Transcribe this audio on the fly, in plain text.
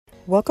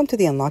Welcome to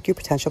the Unlock Your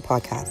Potential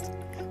podcast,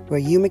 where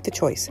you make the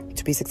choice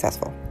to be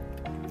successful.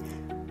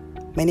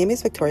 My name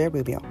is Victoria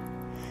Rubio.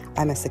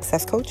 I'm a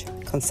success coach,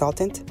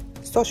 consultant,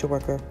 social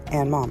worker,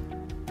 and mom.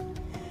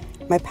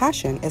 My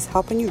passion is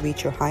helping you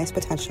reach your highest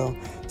potential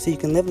so you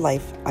can live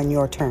life on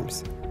your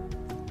terms.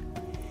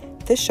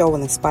 This show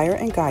will inspire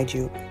and guide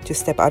you to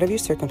step out of your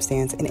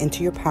circumstance and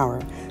into your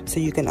power so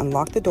you can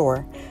unlock the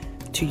door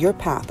to your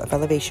path of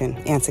elevation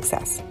and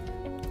success.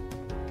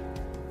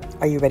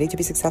 Are you ready to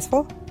be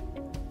successful?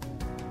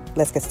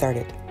 Let's get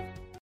started.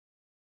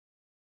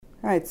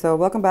 All right, so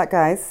welcome back,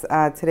 guys.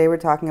 Today we're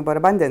talking about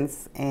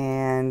abundance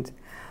and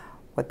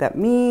what that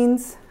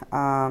means,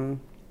 how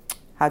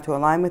to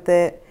align with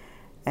it,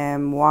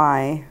 and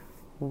why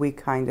we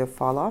kind of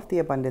fall off the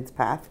abundance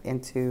path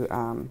into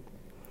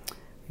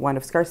one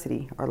of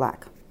scarcity or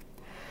lack.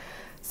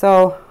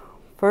 So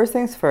first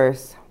things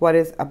first, what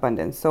is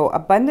abundance? So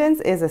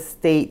abundance is a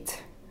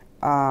state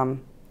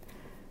of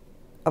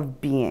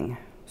being.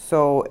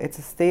 So it's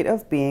a state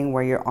of being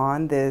where you're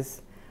on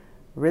this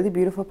really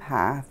beautiful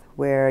path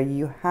where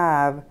you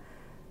have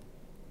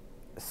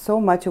so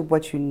much of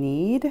what you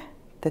need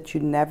that you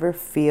never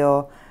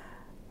feel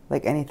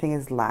like anything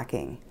is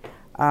lacking.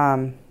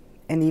 And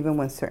even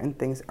when certain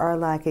things are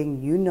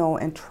lacking, you know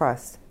and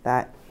trust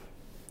that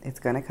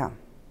it's going to come.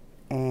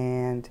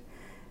 And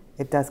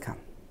it does come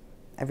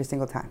every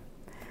single time.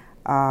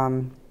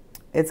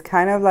 It's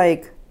kind of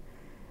like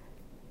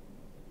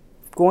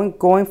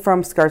going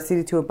from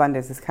scarcity to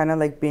abundance. It's kind of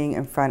like being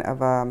in front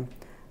of a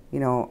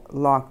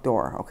locked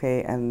door,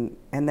 okay? And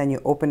then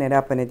you open it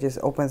up and it just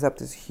opens up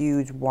this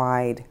huge,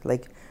 wide,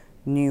 like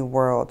new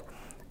world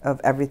of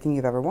everything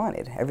you've ever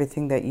wanted,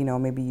 everything that,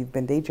 maybe you've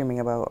been daydreaming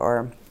about,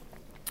 or,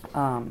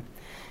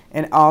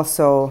 and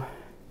also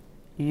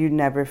you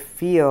never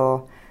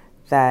feel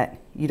that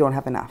you don't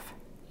have enough.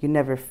 You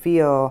never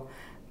feel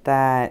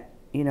that,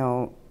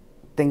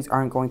 things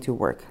aren't going to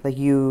work. Like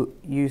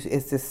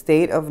it's the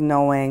state of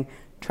knowing,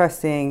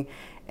 trusting,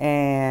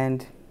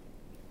 and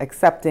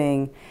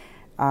accepting,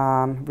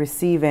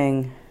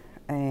 receiving,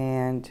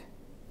 and,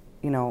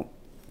 kind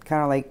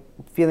of like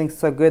feeling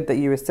so good that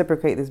you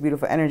reciprocate this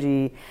beautiful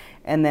energy,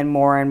 and then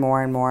more and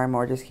more and more and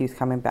more just keeps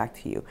coming back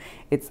to you.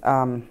 It's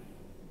the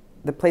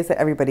place that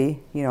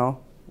everybody,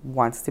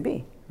 wants to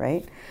be,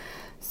 right?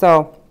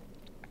 So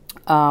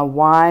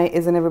why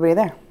isn't everybody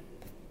there?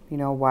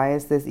 Why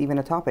is this even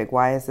a topic?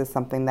 Why is this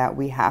something that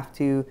we have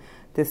to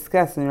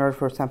discuss in order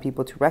for some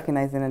people to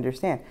recognize and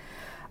understand?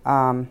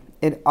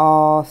 It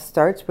all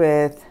starts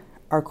with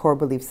our core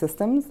belief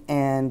systems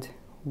and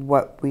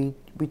what we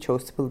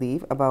chose to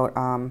believe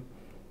about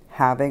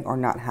having or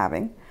not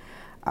having.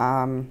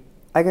 I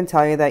can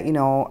tell you that,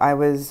 I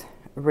was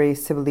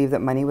raised to believe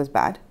that money was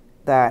bad,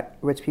 that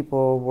rich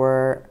people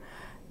were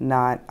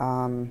not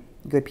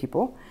good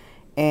people.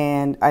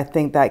 And I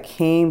think that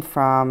came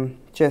from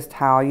just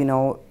how,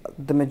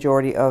 the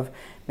majority of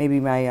maybe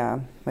my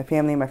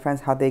family and my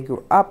friends, how they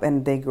grew up,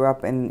 and they grew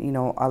up in,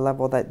 a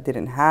level that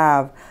didn't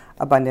have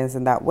abundance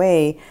in that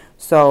way.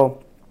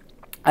 So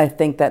I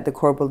think that the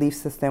core belief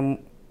system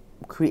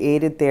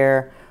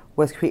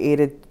was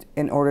created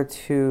in order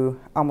to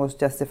almost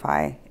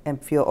justify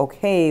and feel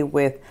okay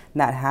with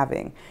not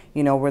having,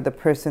 where the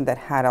person that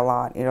had a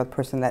lot, the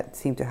person that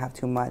seemed to have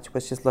too much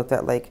was just looked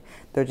at like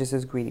they're just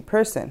this greedy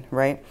person,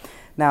 right?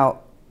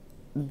 Now,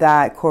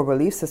 that core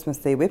belief system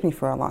stayed with me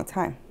for a long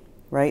time,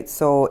 right?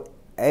 So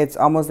it's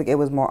almost like it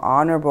was more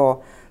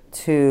honorable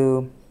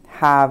to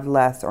have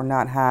less or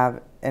not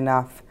have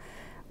enough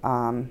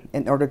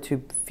in order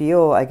to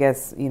feel, I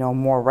guess,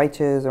 more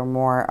righteous or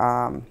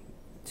more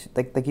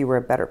like you were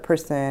a better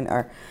person.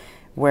 Or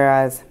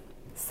whereas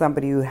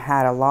somebody who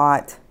had a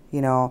lot,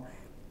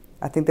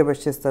 I think there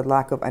was just a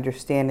lack of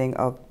understanding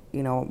of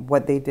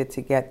what they did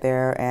to get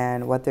there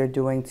and what they're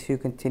doing to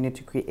continue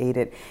to create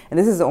it. And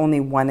this is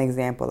only one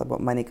example about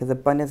money, because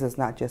abundance is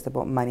not just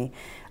about money.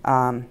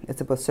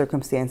 It's about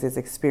circumstances,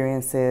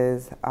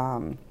 experiences,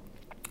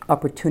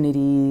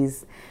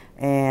 opportunities,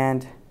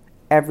 and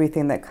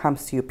everything that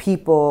comes to you.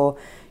 People,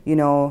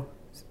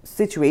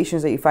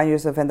 situations that you find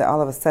yourself in that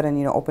all of a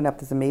sudden, open up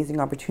this amazing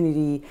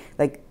opportunity.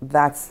 Like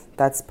that's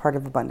part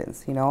of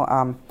abundance,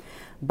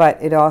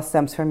 But it all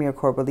stems from your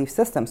core belief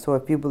system. So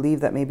if you believe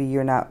that maybe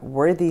you're not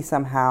worthy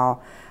somehow,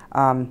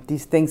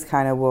 these things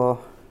kind of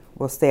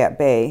will stay at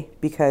bay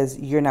because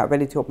you're not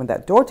ready to open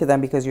that door to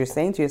them, because you're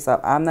saying to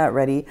yourself, I'm not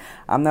ready,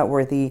 I'm not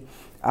worthy.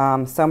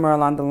 Somewhere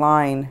along the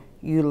line,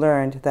 you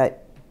learned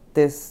that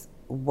this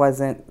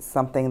wasn't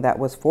something that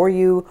was for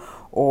you,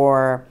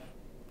 or,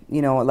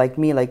 like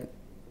me, like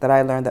that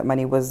I learned that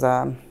money was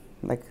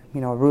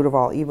root of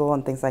all evil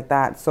and things like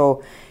that.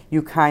 So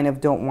you kind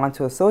of don't want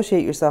to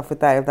associate yourself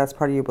with that if that's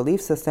part of your belief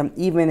system,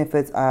 even if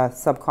it's a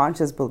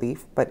subconscious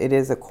belief, but it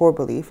is a core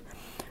belief.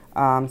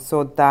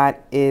 So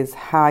that is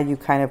how you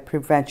kind of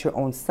prevent your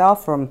own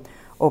self from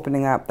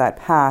opening up that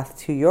path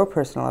to your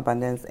personal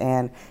abundance.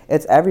 And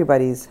it's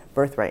everybody's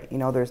birthright.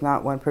 There's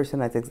not one person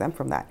that's exempt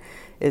from that.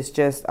 It's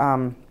just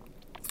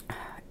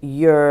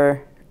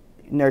your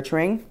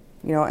nurturing,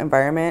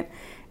 environment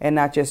and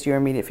not just your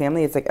immediate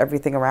family. It's like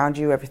everything around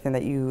you, everything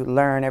that you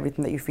learn,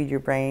 everything that you feed your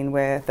brain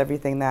with,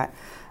 everything that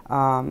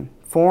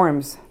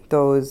forms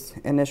those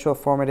initial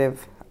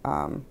formative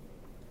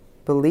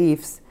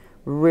beliefs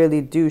really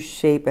do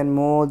shape and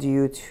mold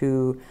you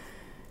to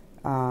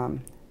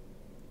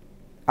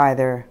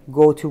either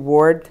go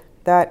toward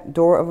that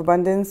door of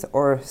abundance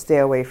or stay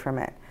away from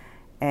it.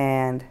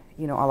 And,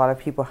 you know, a lot of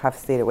people have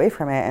stayed away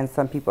from it and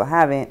some people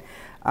haven't.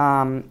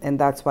 And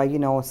that's why, you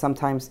know,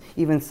 sometimes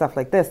even stuff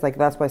like this, like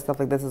that's why stuff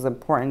like this is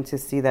important to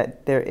see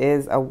that there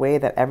is a way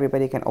that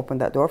everybody can open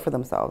that door for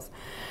themselves,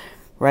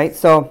 right?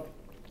 So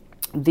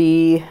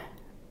the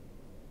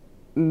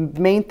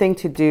main thing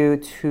to do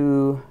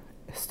to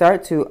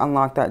start to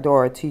unlock that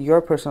door to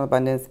your personal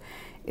abundance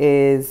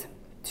is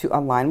to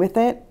align with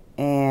it.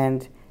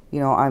 And, you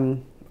know,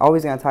 I'm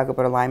always going to talk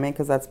about alignment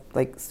because that's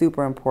like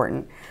super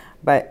important.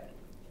 But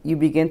you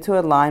begin to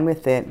align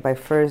with it by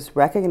first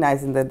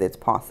recognizing that it's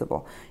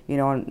possible, you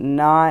know,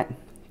 not,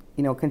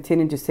 you know,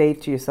 continuing to say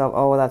to yourself,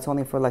 oh, that's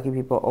only for lucky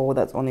people. Oh,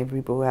 that's only for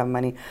people who have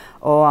money.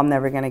 Oh, I'm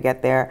never going to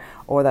get there.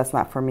 Oh, that's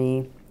not for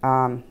me.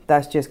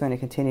 That's just going to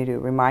continue to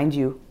remind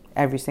you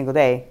every single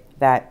day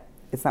that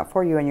it's not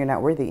for you and you're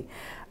not worthy.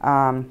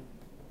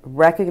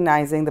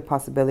 Recognizing the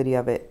possibility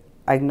of it,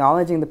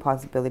 acknowledging the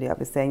possibility of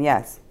it, saying,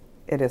 yes,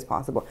 it is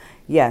possible.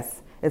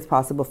 Yes, it's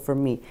possible for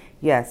me.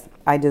 Yes,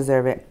 I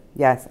deserve it.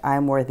 Yes,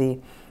 I'm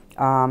worthy.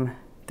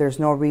 There's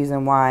no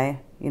reason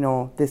why, you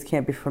know, this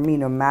can't be for me,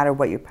 no matter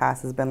what your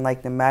past has been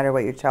like, no matter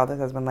what your childhood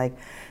has been like,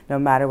 no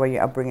matter what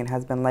your upbringing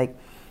has been like.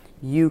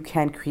 You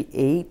can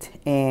create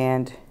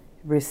and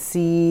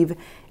receive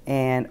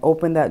and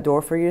open that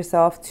door for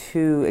yourself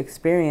to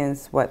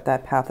experience what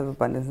that path of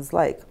abundance is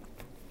like.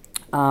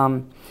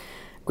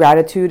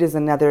 Gratitude is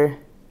another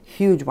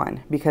huge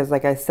one because,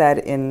 like I said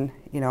in,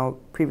 you know,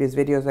 previous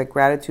videos, like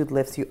gratitude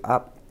lifts you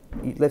up,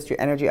 lifts your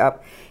energy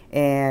up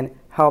and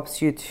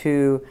helps you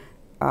to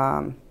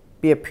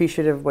be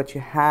appreciative of what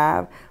you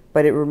have,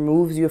 but it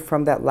removes you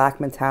from that lack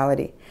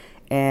mentality.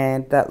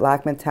 And that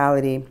lack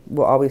mentality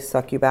will always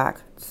suck you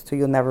back, so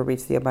you'll never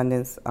reach the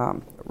abundance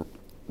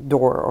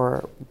door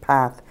or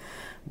path.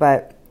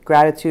 But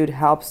gratitude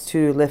helps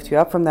to lift you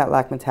up from that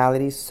lack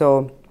mentality,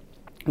 so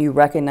you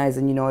recognize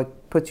and, you know,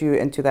 it puts you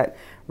into that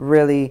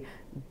really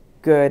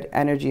good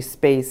energy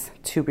space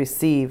to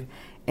receive.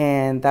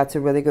 And that's a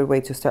really good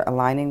way to start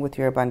aligning with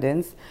your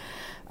abundance.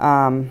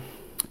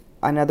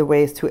 Another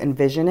way is to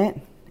envision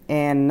it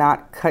and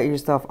not cut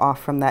yourself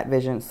off from that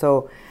vision.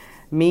 So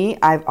me,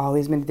 I've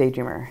always been a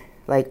daydreamer.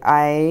 Like,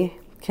 I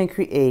can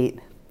create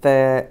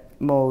the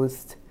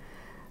most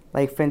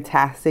like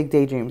fantastic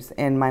daydreams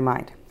in my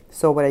mind.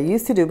 So what I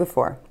used to do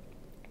before,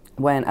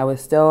 when I was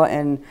still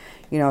in,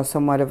 you know,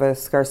 somewhat of a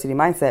scarcity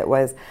mindset,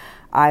 was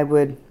I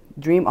would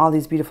dream all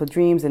these beautiful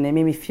dreams and it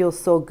made me feel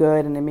so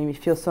good and it made me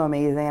feel so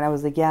amazing. And I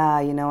was like, yeah,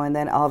 you know, and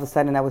then all of a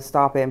sudden I would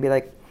stop it and be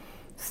like,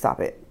 stop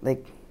it.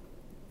 Like,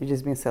 you're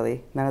just being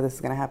silly. None of this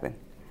is going to happen.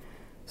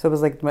 So it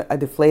was like a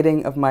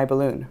deflating of my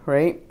balloon,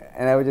 right?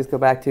 And I would just go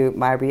back to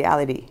my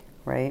reality,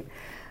 right?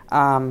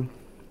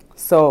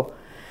 So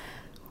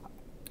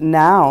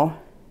now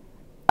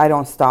I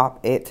don't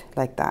stop it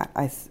like that.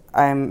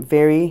 I'm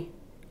very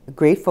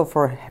grateful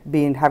for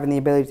having the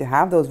ability to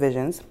have those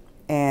visions,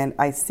 and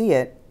I see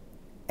it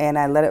and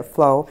I let it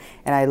flow,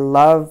 and I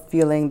love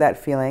feeling that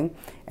feeling,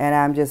 and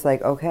I'm just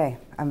like, okay,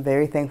 I'm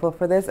very thankful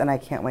for this and I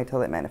can't wait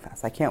till it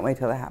manifests. I can't wait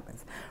till it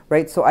happens,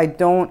 right? So I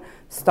don't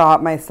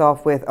stop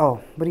myself with,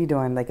 oh, what are you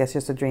doing? Like, it's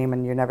just a dream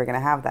and you're never going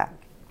to have that.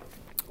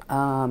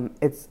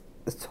 It's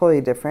totally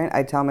different.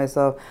 I tell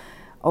myself,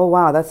 oh,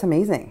 wow, that's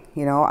amazing.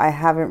 You know, I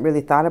haven't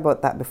really thought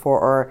about that before,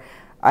 or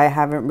I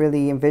haven't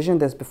really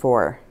envisioned this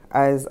before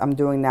as I'm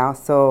doing now.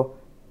 So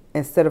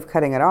instead of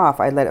cutting it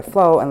off, I let it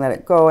flow and let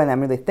it go. And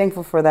I'm really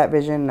thankful for that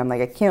vision. And I'm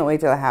like, I can't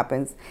wait till it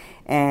happens.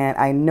 And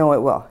I know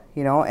it will,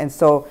 you know. And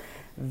so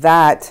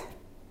that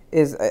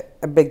is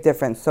a big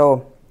difference.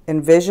 So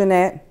envision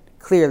it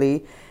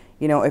clearly.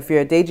 You know, if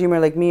you're a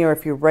daydreamer like me, or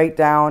if you write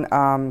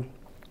down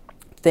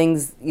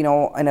things, you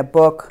know, in a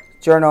book,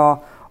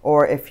 journal,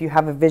 or if you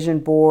have a vision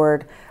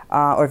board,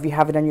 or if you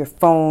have it on your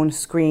phone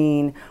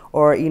screen,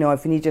 or, you know,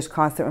 if you need just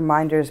constant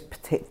reminders,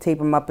 tape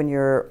them up in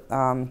your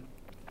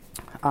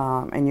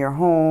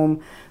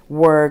home,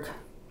 work,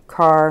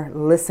 car,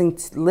 listen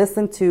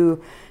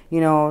to,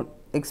 you know,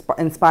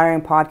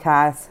 inspiring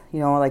podcasts, you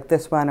know, like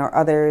this one or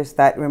others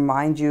that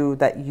remind you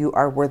that you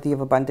are worthy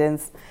of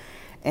abundance,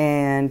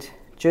 and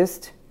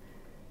just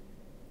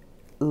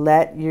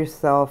let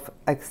yourself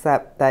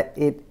accept that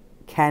it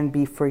can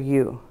be for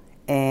you,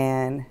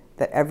 and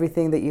that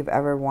everything that you've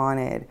ever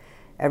wanted,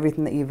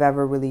 everything that you've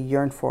ever really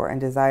yearned for and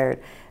desired,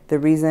 the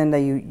reason that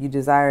you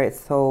desire it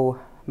so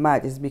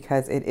much is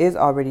because it is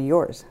already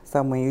yours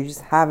somewhere. You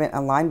just haven't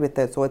aligned with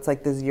it. So it's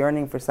like this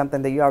yearning for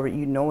something that you already,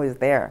 you know, is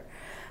there,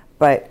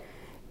 but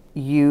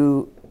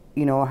you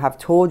know, have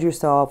told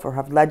yourself or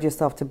have led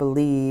yourself to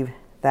believe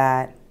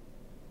that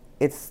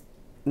it's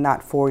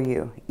not for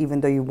you,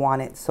 even though you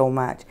want it so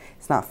much.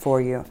 It's not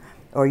for you,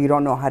 or you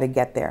don't know how to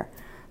get there.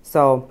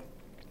 So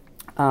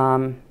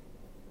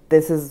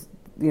this is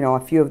a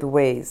few of the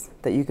ways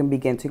that you can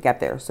begin to get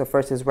there. So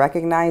first is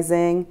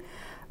recognizing,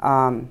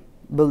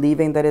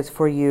 believing that it's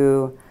for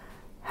you,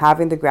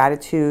 having the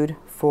gratitude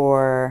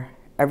for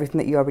everything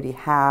that you already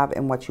have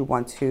and what you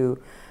want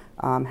to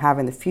have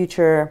in the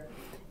future,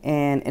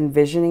 and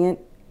envisioning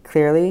it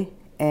clearly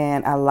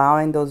and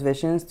allowing those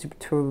visions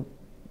to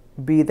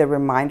be the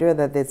reminder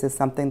that this is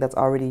something that's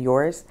already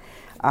yours,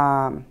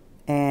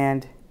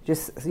 and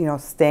just,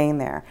 staying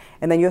there.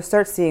 And then you'll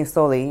start seeing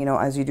slowly,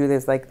 as you do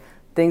this, like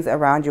things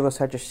around you will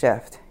start to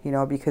shift,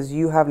 because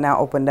you have now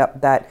opened up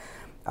that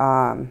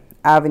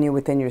avenue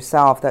within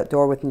yourself, that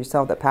door within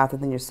yourself, that path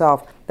within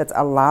yourself that's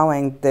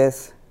allowing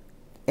this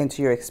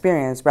into your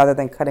experience, rather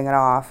than cutting it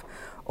off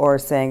or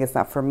saying it's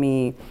not for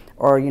me,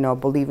 or,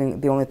 believing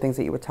the only things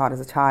that you were taught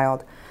as a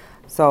child.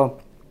 So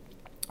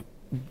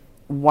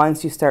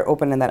once you start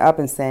opening that up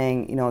and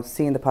saying,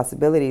 seeing the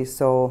possibilities,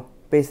 so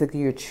basically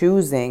you're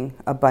choosing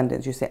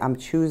abundance. You say, I'm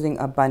choosing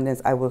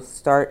abundance. I will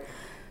start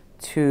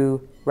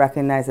to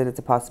recognize that it's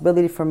a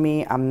possibility for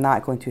me. I'm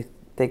not going to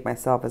think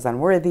myself as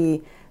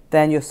unworthy.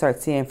 Then you'll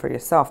start seeing for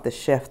yourself the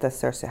shift that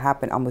starts to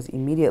happen almost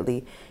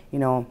immediately.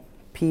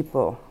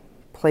 People,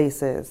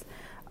 places,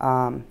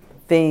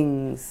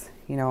 things,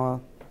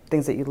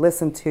 things that you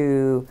listen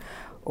to,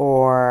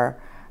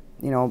 or,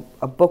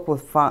 a book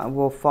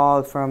will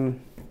fall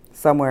from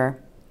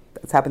somewhere.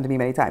 It's happened to me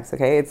many times,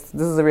 okay? This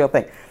is a real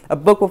thing. A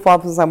book will fall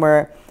from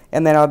somewhere,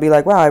 and then I'll be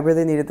like, wow, I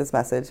really needed this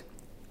message.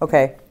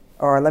 Okay,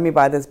 or let me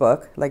buy this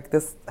book. Like,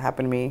 this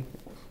happened to me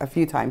a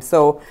few times.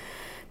 So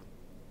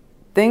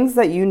things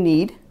that you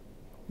need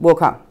will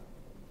come.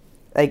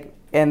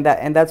 And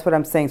that's what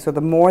I'm saying. So the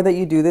more that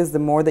you do this, the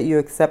more that you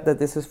accept that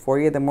this is for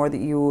you, the more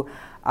that you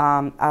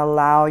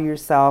allow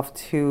yourself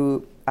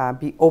to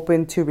be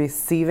open to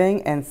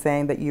receiving and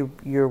saying that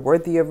you're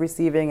worthy of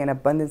receiving, and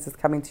abundance is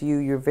coming to you,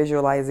 you're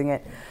visualizing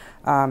it,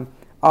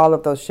 all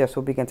of those shifts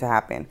will begin to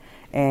happen,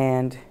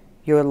 and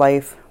your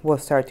life will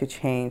start to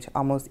change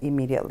almost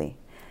immediately.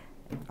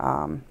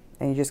 And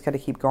you just got to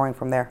keep going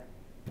from there.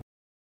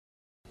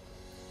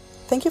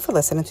 Thank you for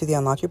listening to the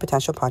Unlock Your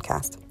Potential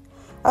podcast.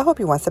 I hope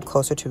you're one step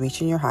closer to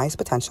reaching your highest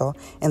potential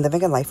and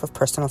living a life of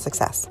personal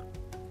success.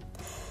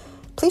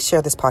 Please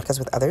share this podcast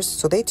with others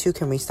so they too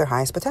can reach their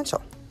highest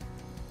potential.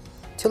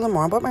 To learn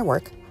more about my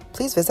work,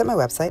 please visit my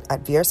website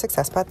at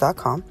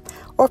vrsuccesspath.com,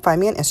 or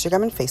find me on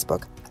Instagram and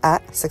Facebook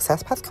at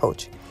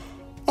SuccessPathCoach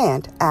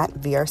and at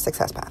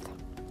VRSuccessPath.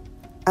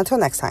 Until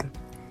next time,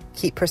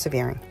 keep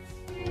persevering.